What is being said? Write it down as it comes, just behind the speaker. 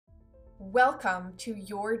Welcome to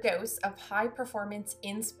your dose of high performance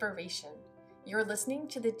inspiration. You're listening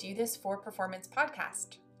to the Do This for Performance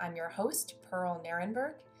podcast. I'm your host, Pearl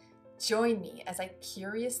Narenberg. Join me as I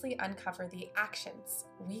curiously uncover the actions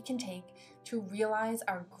we can take to realize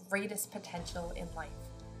our greatest potential in life.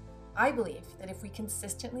 I believe that if we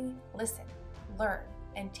consistently listen, learn,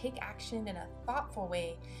 and take action in a thoughtful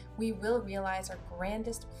way, we will realize our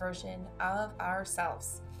grandest version of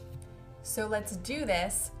ourselves. So let's do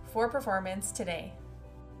this for performance today.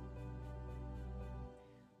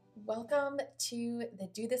 Welcome to the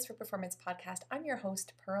Do This for Performance podcast. I'm your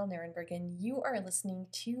host, Pearl Narenberg, and you are listening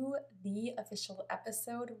to the official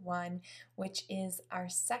episode 1, which is our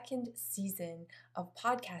second season of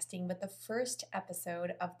podcasting, but the first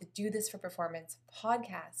episode of the Do This for Performance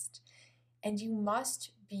podcast. And you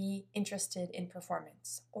must be interested in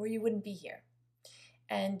performance, or you wouldn't be here.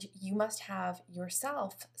 And you must have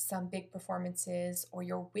yourself some big performances, or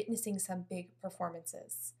you're witnessing some big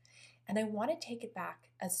performances. And I want to take it back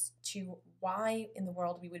as to why in the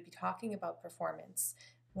world we would be talking about performance.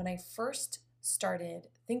 When I first started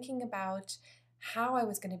thinking about how I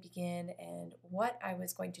was going to begin and what I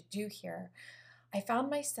was going to do here, I found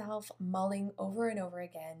myself mulling over and over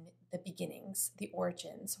again the beginnings, the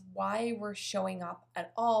origins, why we're showing up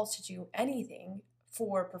at all to do anything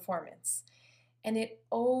for performance. And it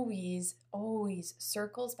always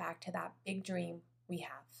circles back to that big dream we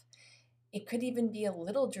have. It could even be a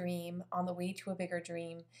little dream on the way to a bigger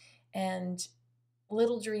dream. And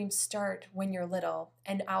little dreams start when you're little.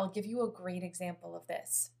 And I'll give you a great example of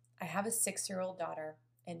this. I have a 6-year-old daughter,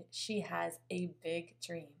 and she has a big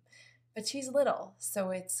dream. But she's little, so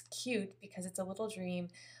it's cute because it's a little dream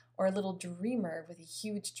or a little dreamer with a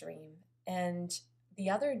huge dream. And the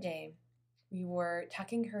other day, we were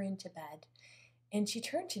tucking her into bed, and she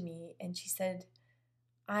turned to me and she said,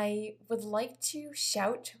 I would like to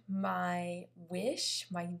shout my wish,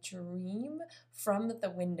 my dream from the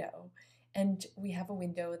window. And we have a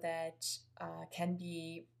window that can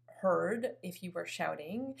be heard if you were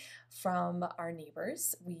shouting from our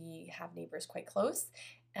neighbors. We have neighbors quite close.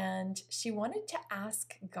 And she wanted to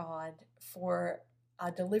ask God for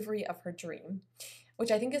a delivery of her dream, which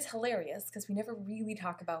I think is hilarious because we never really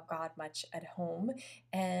talk about God much at home,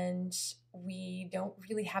 and we don't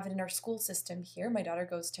really have it in our school system here. My daughter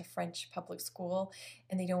goes to French public school,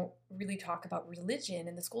 and they don't really talk about religion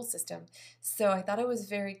in the school system. So I thought it was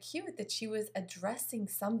very cute that she was addressing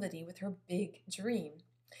somebody with her big dream.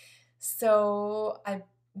 So I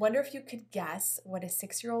wonder if you could guess what a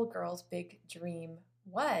 6-year-old girl's big dream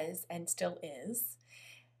was and still is,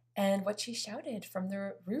 and what she shouted from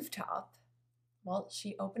the rooftop. Well,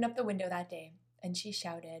 she opened up the window that day and she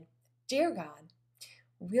shouted, "Dear God,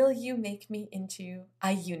 will you make me into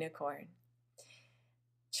a unicorn?"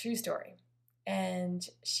 True story. And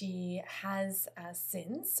she has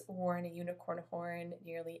since worn a unicorn horn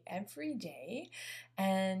nearly every day.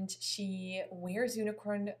 And she wears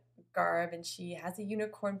unicorn garb, and she has a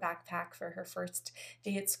unicorn backpack for her first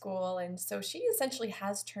day at school. And so she essentially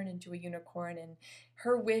has turned into a unicorn, and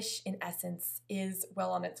her wish, in essence, is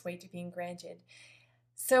well on its way to being granted.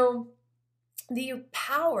 So the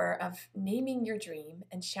power of naming your dream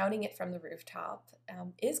and shouting it from the rooftop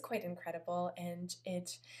is quite incredible, and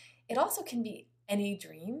it also can be any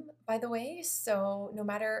dream, by the way. So no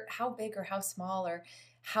matter how big or how small or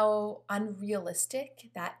how unrealistic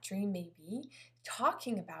that dream may be,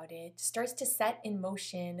 talking about it starts to set in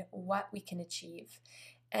motion what we can achieve.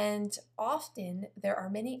 And often there are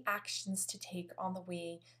many actions to take on the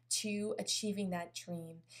way to achieving that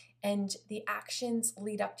dream. And the actions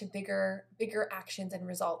lead up to bigger actions and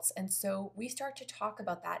results. And so we start to talk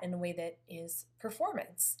about that in a way that is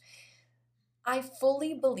performance. I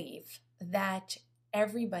fully believe that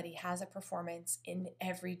everybody has a performance in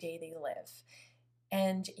every day they live.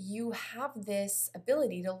 And you have this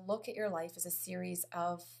ability to look at your life as a series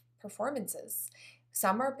of performances.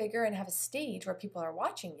 Some are bigger and have a stage where people are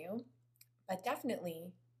watching you, but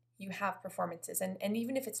definitely you have performances. And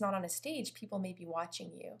even if it's not on a stage, people may be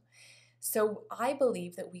watching you. So I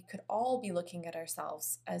believe that we could all be looking at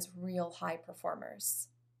ourselves as real high performers.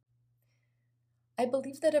 I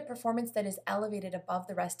believe that a performance that is elevated above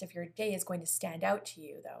the rest of your day is going to stand out to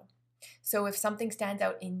you, though. So if something stands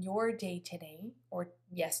out in your day today or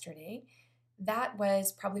yesterday, that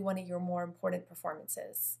was probably one of your more important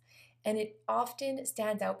performances. And it often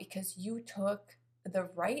stands out because you took the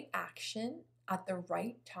right action at the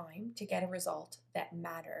right time to get a result that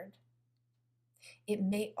mattered. It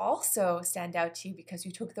may also stand out to you because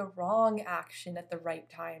you took the wrong action at the right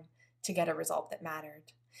time to get a result that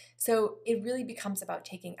mattered. So it really becomes about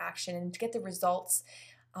taking action, and to get the results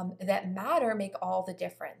that matter make all the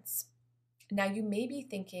difference. Now, you may be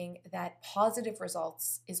thinking that positive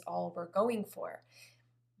results is all we're going for,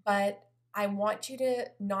 but I want you to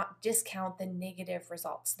not discount the negative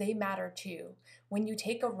results. They matter too. When you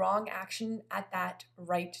take a wrong action at that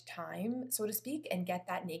right time, so to speak, and get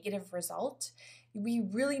that negative result, we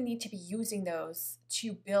really need to be using those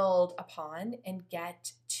to build upon and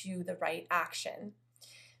get to the right action.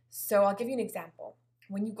 So I'll give you an example.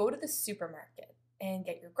 When you go to the supermarket and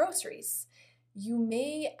get your groceries, you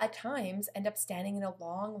may at times end up standing in a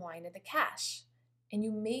long line at the cash. And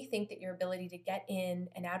you may think that your ability to get in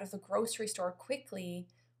and out of the grocery store quickly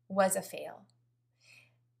was a fail.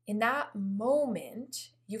 In that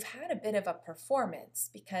moment, you've had a bit of a performance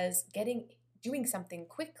because doing something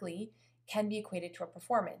quickly can be equated to a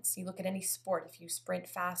performance. You look at any sport, if you sprint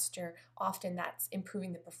faster, often that's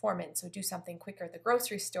improving the performance. So do something quicker at the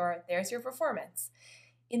grocery store, there's your performance.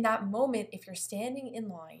 In that moment, if you're standing in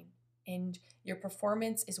line and your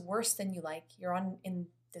performance is worse than you like, you're in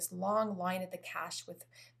this long line at the cash with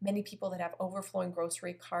many people that have overflowing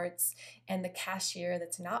grocery carts and the cashier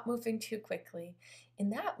that's not moving too quickly. In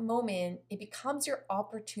that moment, it becomes your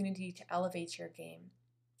opportunity to elevate your game.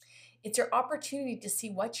 It's your opportunity to see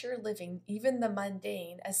what you're living, even the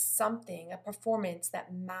mundane, as something, a performance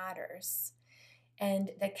that matters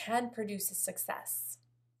and that can produce a success.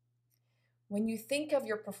 When you think of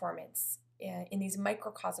your performance in these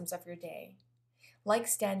microcosms of your day, like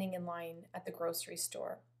standing in line at the grocery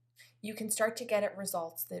store, you can start to get at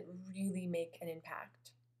results that really make an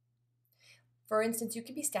impact. For instance, you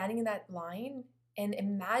could be standing in that line and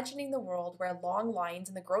imagining the world where long lines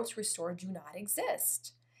in the grocery store do not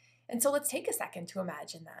exist. And so let's take a second to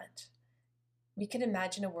imagine that. We can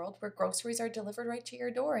imagine a world where groceries are delivered right to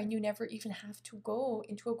your door and you never even have to go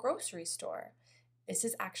into a grocery store. This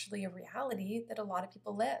is actually a reality that a lot of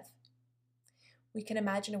people live. We can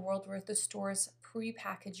imagine a world where the stores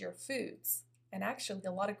pre-package your foods. And actually,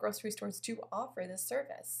 a lot of grocery stores do offer this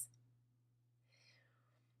service.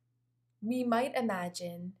 We might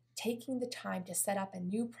imagine taking the time to set up a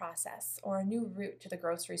new process or a new route to the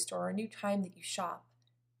grocery store or a new time that you shop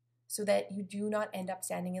so that you do not end up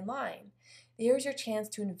standing in line. There's your chance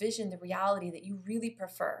to envision the reality that you really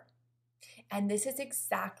prefer. And this is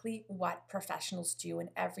exactly what professionals do in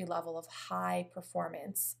every level of high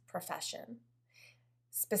performance profession,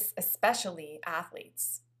 especially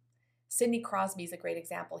athletes. Sidney Crosby is a great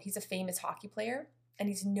example. He's a famous hockey player, and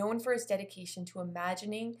he's known for his dedication to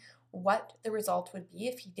imagining what the result would be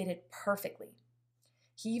if he did it perfectly.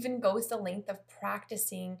 He even goes the length of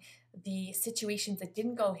practicing the situations that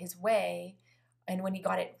didn't go his way, and when he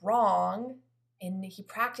got it wrong, and he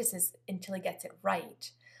practices until he gets it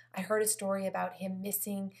right. I heard a story about him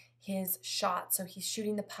missing his shot, so he's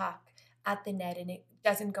shooting the puck at the net and it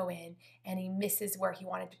doesn't go in, and he misses where he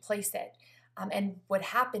wanted to place it. And what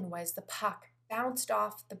happened was the puck bounced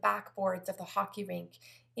off the backboards of the hockey rink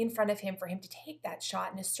in front of him for him to take that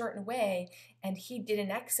shot in a certain way, and he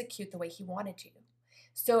didn't execute the way he wanted to.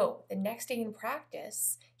 So the next day in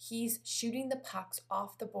practice, he's shooting the pucks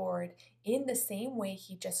off the board in the same way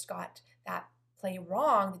he just got that play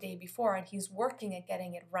wrong the day before, and he's working at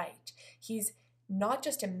getting it right. He's not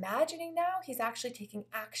just imagining now, he's actually taking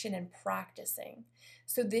action and practicing.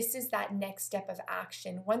 So this is that next step of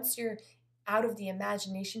action. Once you're out of the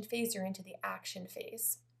imagination phase, you're into the action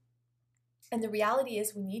phase. And the reality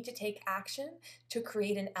is we need to take action to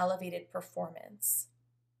create an elevated performance.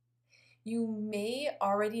 You may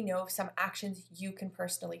already know some actions you can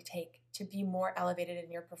personally take to be more elevated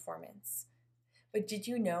in your performance. But did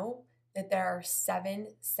you know that there are 7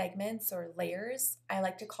 segments or layers? I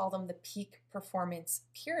like to call them the peak performance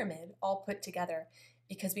pyramid, all put together,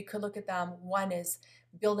 because we could look at them, one is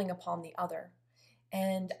building upon the other.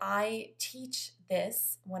 And I teach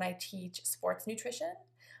this when I teach sports nutrition.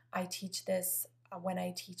 I teach this when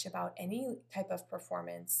I teach about any type of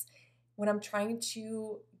performance, when I'm trying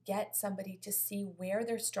to get somebody to see where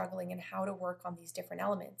they're struggling and how to work on these different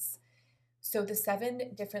elements. So the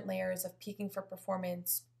 7 different layers of peaking for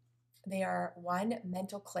performance, they are 1,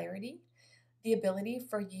 mental clarity, the ability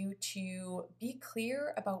for you to be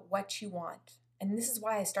clear about what you want. And this is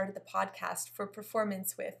why I started the podcast for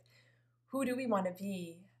performance with, who do we want to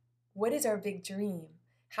be? What is our big dream?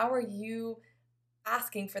 How are you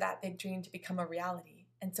asking for that big dream to become a reality?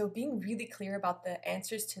 And so being really clear about the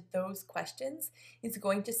answers to those questions is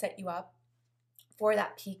going to set you up for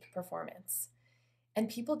that peak performance. And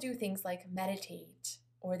people do things like meditate,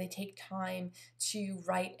 or they take time to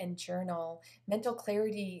write and journal. Mental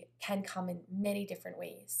clarity can come in many different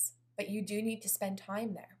ways, but you do need to spend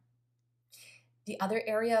time there. The other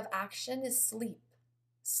area of action is sleep.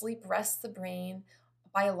 Sleep rests the brain,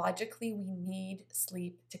 biologically, we need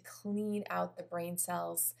sleep to clean out the brain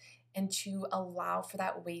cells and to allow for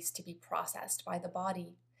that waste to be processed by the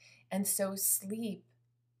body. And so, sleep,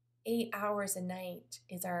 8 hours a night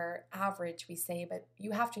is our average, we say, but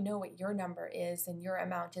you have to know what your number is and your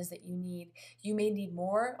amount is that you need. You may need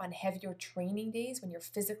more on heavier training days when you're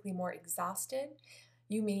physically more exhausted.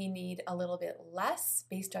 You may need a little bit less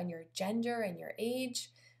based on your gender and your age.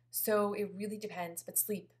 So it really depends, but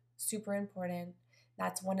sleep, super important.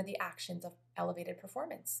 That's one of the actions of elevated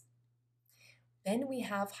performance. Then we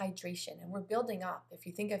have hydration, and we're building up. If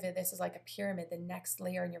you think of it, this is like a pyramid. The next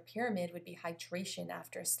layer in your pyramid would be hydration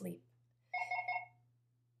after sleep.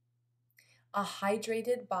 A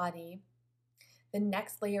hydrated body, the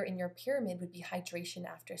next layer in your pyramid would be hydration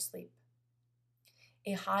after sleep.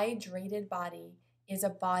 A hydrated body is a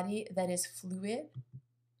body that is fluid,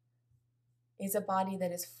 is a body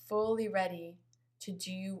that is fully ready to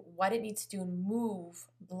do what it needs to do and move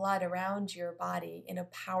blood around your body in a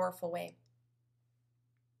powerful way.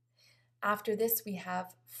 After this, we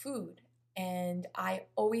have food. And I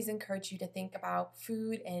always encourage you to think about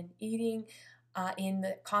food and eating in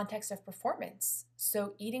the context of performance.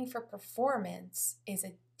 So eating for performance is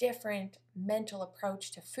a different mental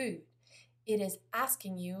approach to food. It is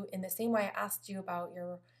asking you, in the same way I asked you about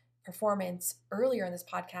your performance earlier in this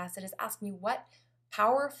podcast, it is asking you, what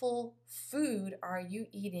powerful food are you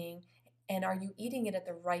eating, and are you eating it at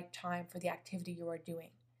the right time for the activity you are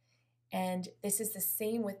doing? And this is the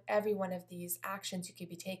same with every one of these actions you could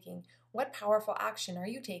be taking. What powerful action are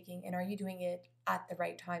you taking, and are you doing it at the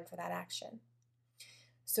right time for that action?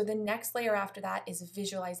 So the next layer after that is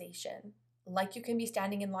visualization. Like you can be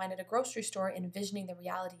standing in line at a grocery store envisioning the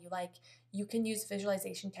reality you like, you can use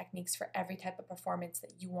visualization techniques for every type of performance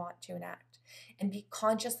that you want to enact, and be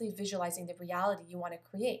consciously visualizing the reality you want to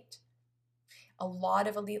create. A lot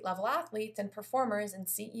of elite level athletes and performers and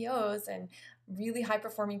CEOs and really high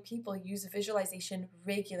performing people use visualization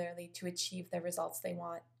regularly to achieve the results they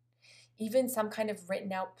want. Even some kind of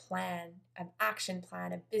written out plan, an action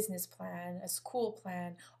plan, a business plan, a school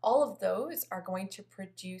plan, all of those are going to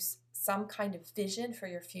produce some kind of vision for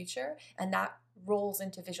your future, and that rolls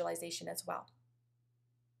into visualization as well.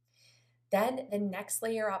 Then the next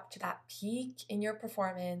layer up to that peak in your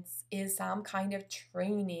performance is some kind of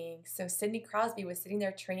training. So Sidney Crosby was sitting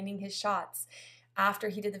there training his shots after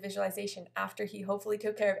he did the visualization, after he hopefully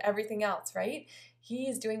took care of everything else, right? He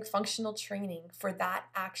is doing functional training for that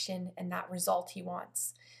action and that result he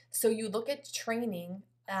wants. So you look at training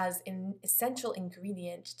as an essential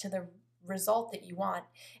ingredient to the result that you want.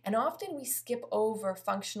 And often we skip over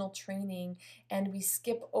functional training, and we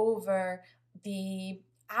skip over the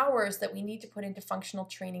hours that we need to put into functional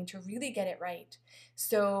training to really get it right.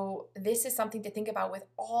 So this is something to think about with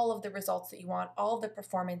all of the results that you want, all of the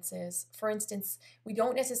performances. For instance, we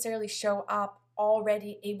don't necessarily show up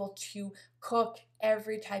already able to cook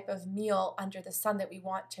every type of meal under the sun that we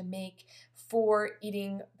want to make for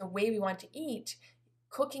eating the way we want to eat.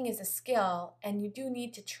 Cooking is a skill, and you do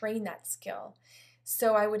need to train that skill.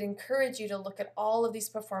 So I would encourage you to look at all of these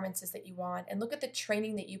performances that you want and look at the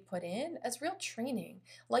training that you put in as real training,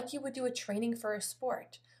 like you would do a training for a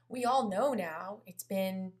sport. We all know now, it's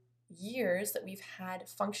been years that we've had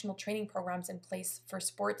functional training programs in place for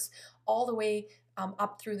sports all the way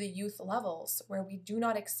up through the youth levels, where we do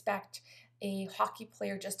not expect a hockey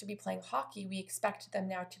player just to be playing hockey. We expect them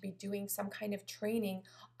now to be doing some kind of training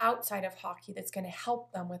outside of hockey that's going to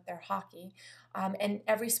help them with their hockey. And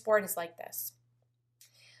every sport is like this.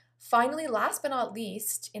 Finally, last but not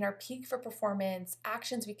least, in our peak for performance,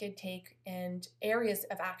 actions we could take and areas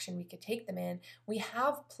of action we could take them in, we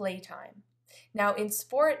have playtime. Now, in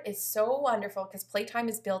sport, it's so wonderful because playtime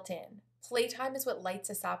is built in. Playtime is what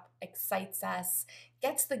lights us up, excites us,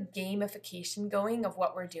 gets the gamification going of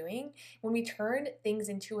what we're doing. When we turn things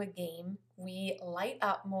into a game, we light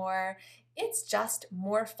up more. It's just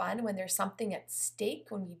more fun when there's something at stake,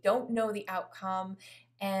 when we don't know the outcome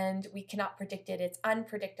and we cannot predict it. It's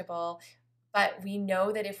unpredictable. But we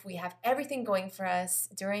know that if we have everything going for us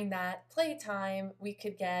during that playtime, we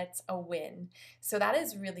could get a win. So that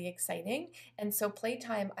is really exciting. And so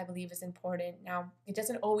playtime, I believe, is important. Now, it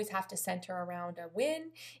doesn't always have to center around a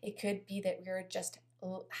win. It could be that we're just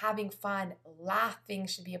having fun, laughing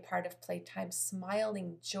should be a part of playtime,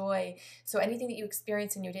 smiling, joy. So anything that you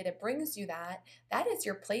experience in your day that brings you that is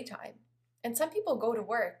your playtime. And some people go to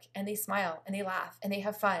work and they smile and they laugh and they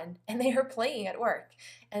have fun and they are playing at work.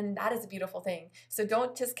 And that is a beautiful thing. So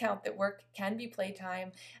don't discount that work can be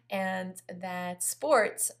playtime and that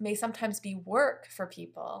sports may sometimes be work for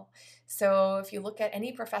people. So if you look at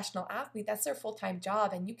any professional athlete, that's their full-time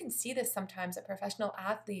job. And you can see this sometimes that professional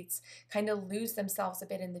athletes kind of lose themselves a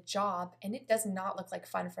bit in the job and it does not look like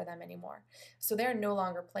fun for them anymore. So they're no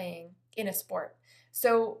longer playing in a sport.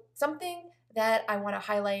 So something that I want to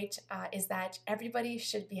highlight is that everybody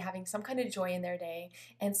should be having some kind of joy in their day.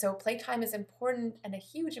 And so playtime is important and a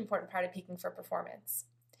huge important part of peaking for performance.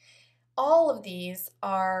 All of these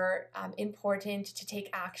are important to take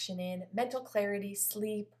action in: mental clarity,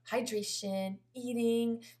 sleep, hydration,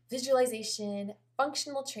 eating, visualization,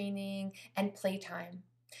 functional training, and playtime.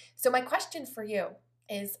 So my question for you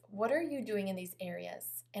is, what are you doing in these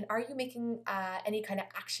areas? And are you making any kind of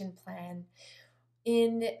action plan?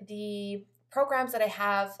 In the programs that I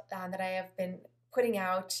have been putting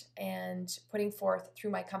out and putting forth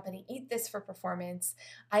through my company, Eat This for Performance,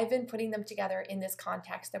 I've been putting them together in this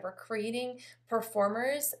context that we're creating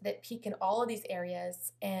performers that peak in all of these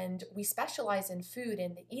areas. And we specialize in food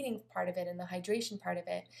and the eating part of it and the hydration part of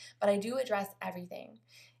it, but I do address everything.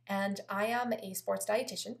 And I am a sports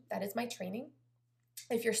dietitian. That is my training.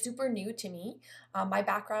 If you're super new to me, my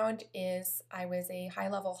background is I was a high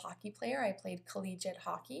level hockey player. I played collegiate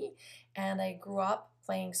hockey and I grew up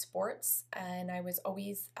playing sports, and I was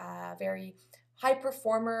always very high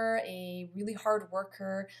performer, a really hard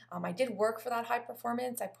worker. I did work for that high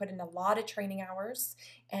performance. I put in a lot of training hours.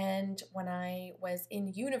 And when I was in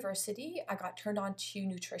university, I got turned on to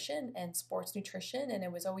nutrition and sports nutrition. And I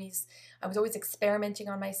was always experimenting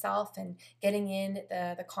on myself and getting in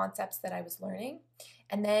the concepts that I was learning.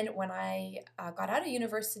 And then when I got out of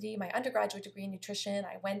university, my undergraduate degree in nutrition,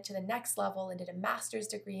 I went to the next level and did a master's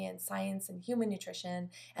degree in science and human nutrition,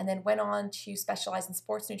 and then went on to specialize in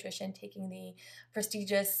sports nutrition, taking the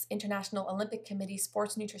prestigious International Olympic Committee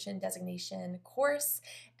sports nutrition designation course,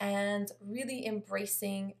 and really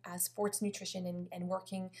embracing sports nutrition and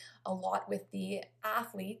working a lot with the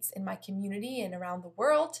athletes in my community and around the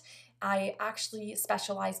world. I actually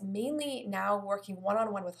specialize mainly now working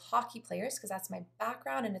one-on-one with hockey players because that's my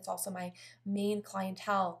background and it's also my main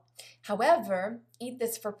clientele. However, Eat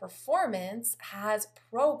This for Performance has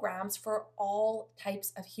programs for all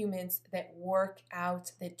types of humans that work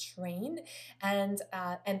out, that train, and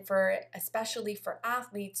for especially for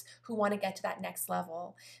athletes who want to get to that next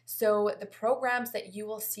level. So the programs that you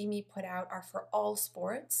will see me put out are for all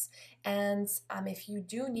sports. And if you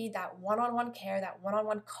do need that one-on-one care, that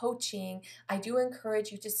one-on-one coaching, I do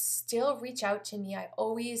encourage you to still reach out to me. I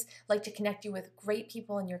always like to connect you with great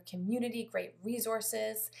people in your community, great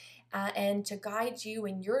resources, and to guide you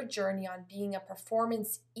in your journey on being a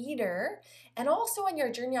performance eater and also on your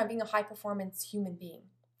journey on being a high performance human being.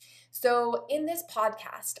 So in this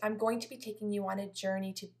podcast, I'm going to be taking you on a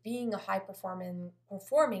journey to being a high performing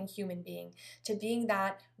human being, to being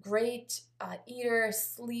that great eater,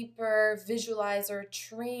 sleeper, visualizer,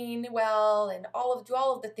 train well, and do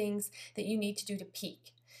all of the things that you need to do to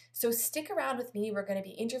peak. So stick around with me. We're going to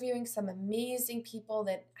be interviewing some amazing people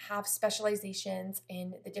that have specializations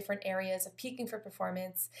in the different areas of peaking for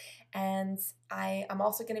performance. And I'm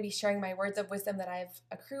also going to be sharing my words of wisdom that I've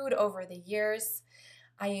accrued over the years.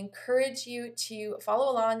 I encourage you to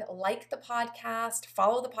follow along, like the podcast,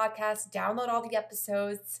 follow the podcast, download all the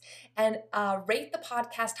episodes, and rate the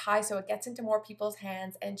podcast high so it gets into more people's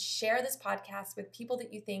hands, and share this podcast with people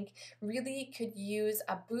that you think really could use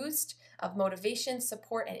a boost of motivation,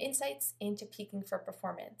 support, and insights into peaking for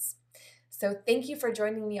performance. So thank you for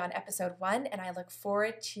joining me on episode 1, and I look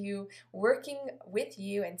forward to working with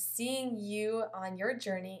you and seeing you on your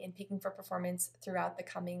journey in peaking for performance throughout the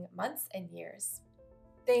coming months and years.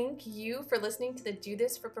 Thank you for listening to the Do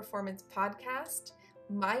This for Performance podcast.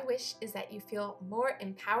 My wish is that you feel more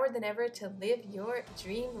empowered than ever to live your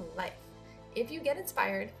dream life. If you get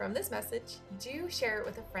inspired from this message, do share it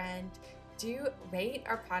with a friend. Do rate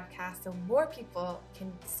our podcast so more people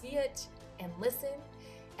can see it and listen,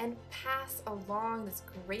 and pass along this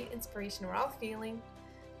great inspiration we're all feeling.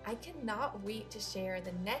 I cannot wait to share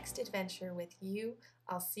the next adventure with you.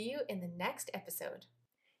 I'll see you in the next episode.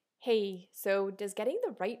 Hey, so does getting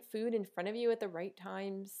the right food in front of you at the right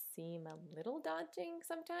time seem a little daunting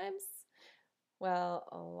sometimes? Well,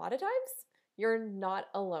 a lot of times you're not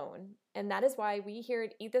alone. And that is why we here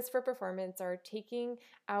at Eat This for Performance are taking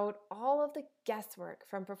out all of the guesswork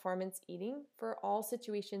from performance eating for all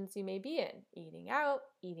situations you may be in: eating out,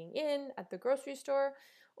 eating in, at the grocery store,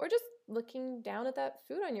 or just looking down at that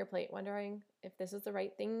food on your plate, wondering if this is the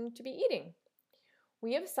right thing to be eating.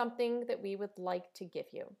 We have something that we would like to give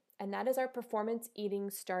you. and that is our Performance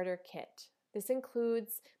Eating Starter Kit. This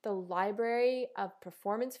includes the library of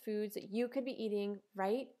performance foods that you could be eating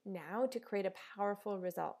right now to create a powerful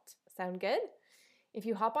result. Sound good? If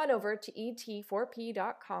you hop on over to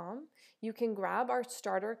et4p.com, you can grab our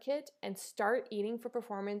starter kit and start eating for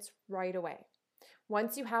performance right away.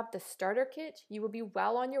 Once you have the starter kit, you will be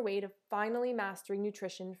well on your way to finally mastering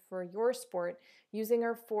nutrition for your sport using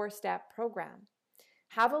our 4-step program.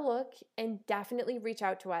 Have a look and definitely reach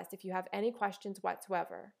out to us if you have any questions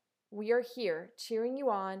whatsoever. We are here cheering you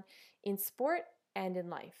on in sport and in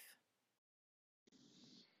life.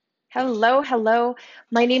 Hello.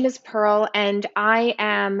 My name is Pearl, and I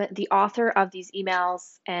am the author of these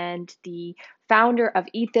emails and the founder of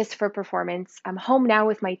Eat This for Performance. I'm home now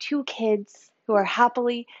with my 2 kids who are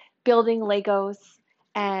happily building Legos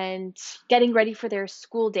and getting ready for their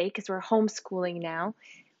school day because we're homeschooling now.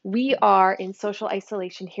 We are in social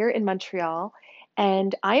isolation here in Montreal,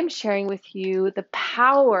 and I am sharing with you the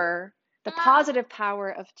positive power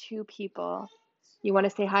of 2 people. You want to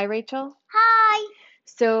say hi, Rachel? Hi.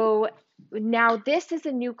 So now this is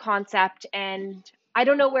a new concept, and I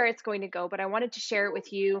don't know where it's going to go, but I wanted to share it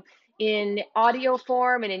with you in audio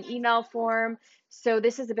form and in email form. So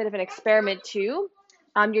this is a bit of an experiment too.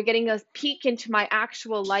 You're getting a peek into my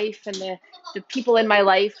actual life and the people in my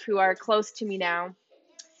life who are close to me now.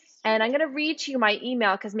 And I'm going to read to you my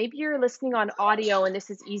email because maybe you're listening on audio and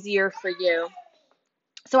this is easier for you.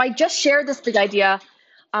 So I just shared this big idea.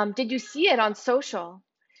 Did you see it on social?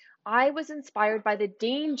 I was inspired by the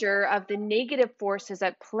danger of the negative forces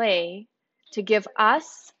at play to give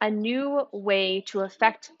us a new way to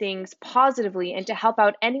affect things positively and to help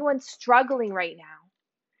out anyone struggling right now.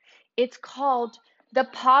 It's called the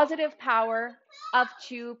positive power of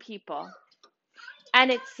 2 people.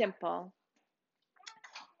 And it's simple.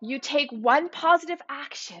 You take one positive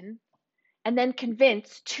action and then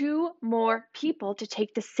convince 2 more people to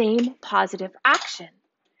take the same positive action.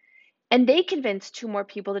 And they convince 2 more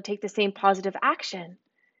people to take the same positive action.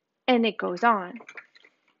 And it goes on.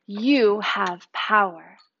 You have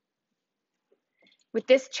power. With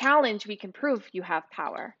this challenge, we can prove you have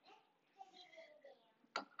power.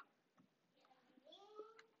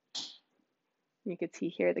 You could see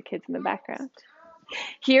here the kids in the background.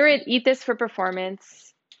 Here at Eat This for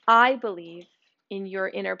Performance, I believe in your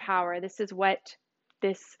inner power. This is what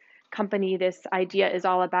this company, this idea is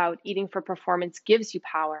all about. Eating for Performance gives you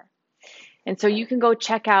power. And so you can go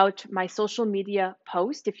check out my social media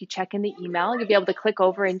post. If you check in the email, you'll be able to click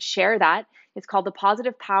over and share that. It's called The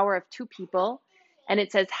Positive Power of 2 People. And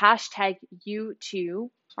it says #you2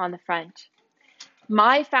 on the front.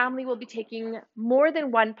 My family will be taking more than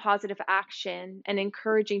one positive action and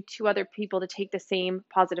encouraging 2 other people to take the same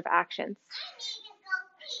positive actions.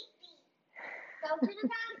 Go to the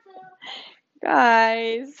bathroom.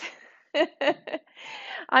 Guys,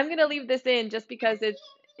 I'm going to leave this in just because it's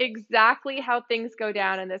exactly how things go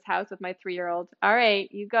down in this house with my 3-year-old. All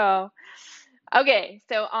right, you go. Okay,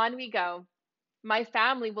 so on we go. My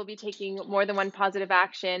family will be taking more than one positive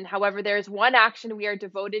action. However, there's one action we are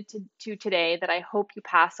devoted to today that I hope you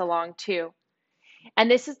pass along too. And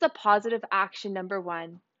this is the positive action number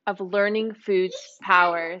 1 of learning food's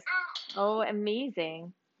powers. Oh,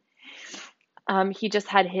 amazing. He just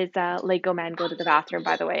had his Lego man go to the bathroom,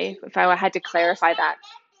 by the way, if I had to clarify that.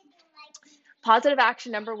 Positive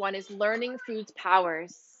action number 1 is learning food's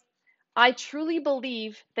powers. I truly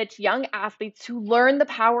believe that young athletes who learn the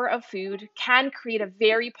power of food can create a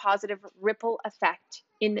very positive ripple effect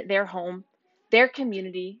in their home, their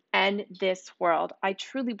community, and this world. I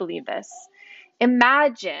truly believe this.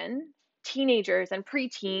 Imagine teenagers and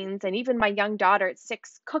preteens and even my young daughter at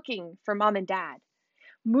 6 cooking for mom and dad,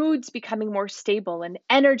 moods becoming more stable and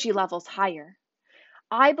energy levels higher.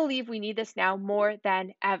 I believe we need this now more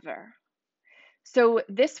than ever. So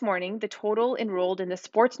this morning, the total enrolled in the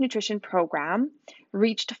sports nutrition program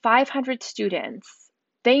reached 500 students.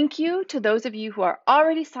 Thank you to those of you who are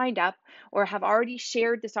already signed up or have already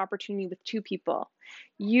shared this opportunity with 2 people.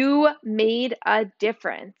 You made a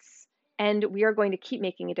difference, and we are going to keep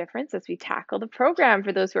making a difference as we tackle the program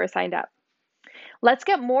for those who are signed up. Let's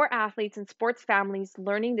get more athletes and sports families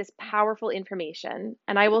learning this powerful information,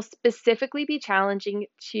 and I will specifically be challenging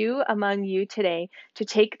 2 among you today to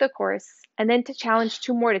take the course and then to challenge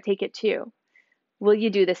 2 more to take it too. Will you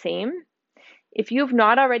do the same? If you have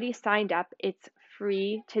not already signed up, it's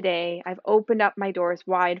free today. I've opened up my doors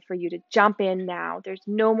wide for you to jump in now. There's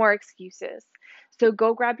no more excuses. So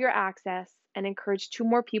go grab your access and encourage 2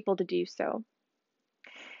 more people to do so.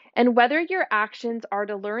 And whether your actions are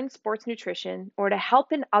to learn sports nutrition or to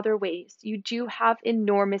help in other ways, you do have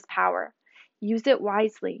enormous power. Use it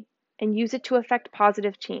wisely and use it to affect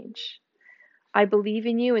positive change. I believe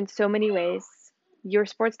in you in so many ways. Your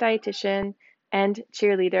sports dietitian and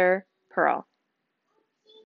cheerleader, Pearl.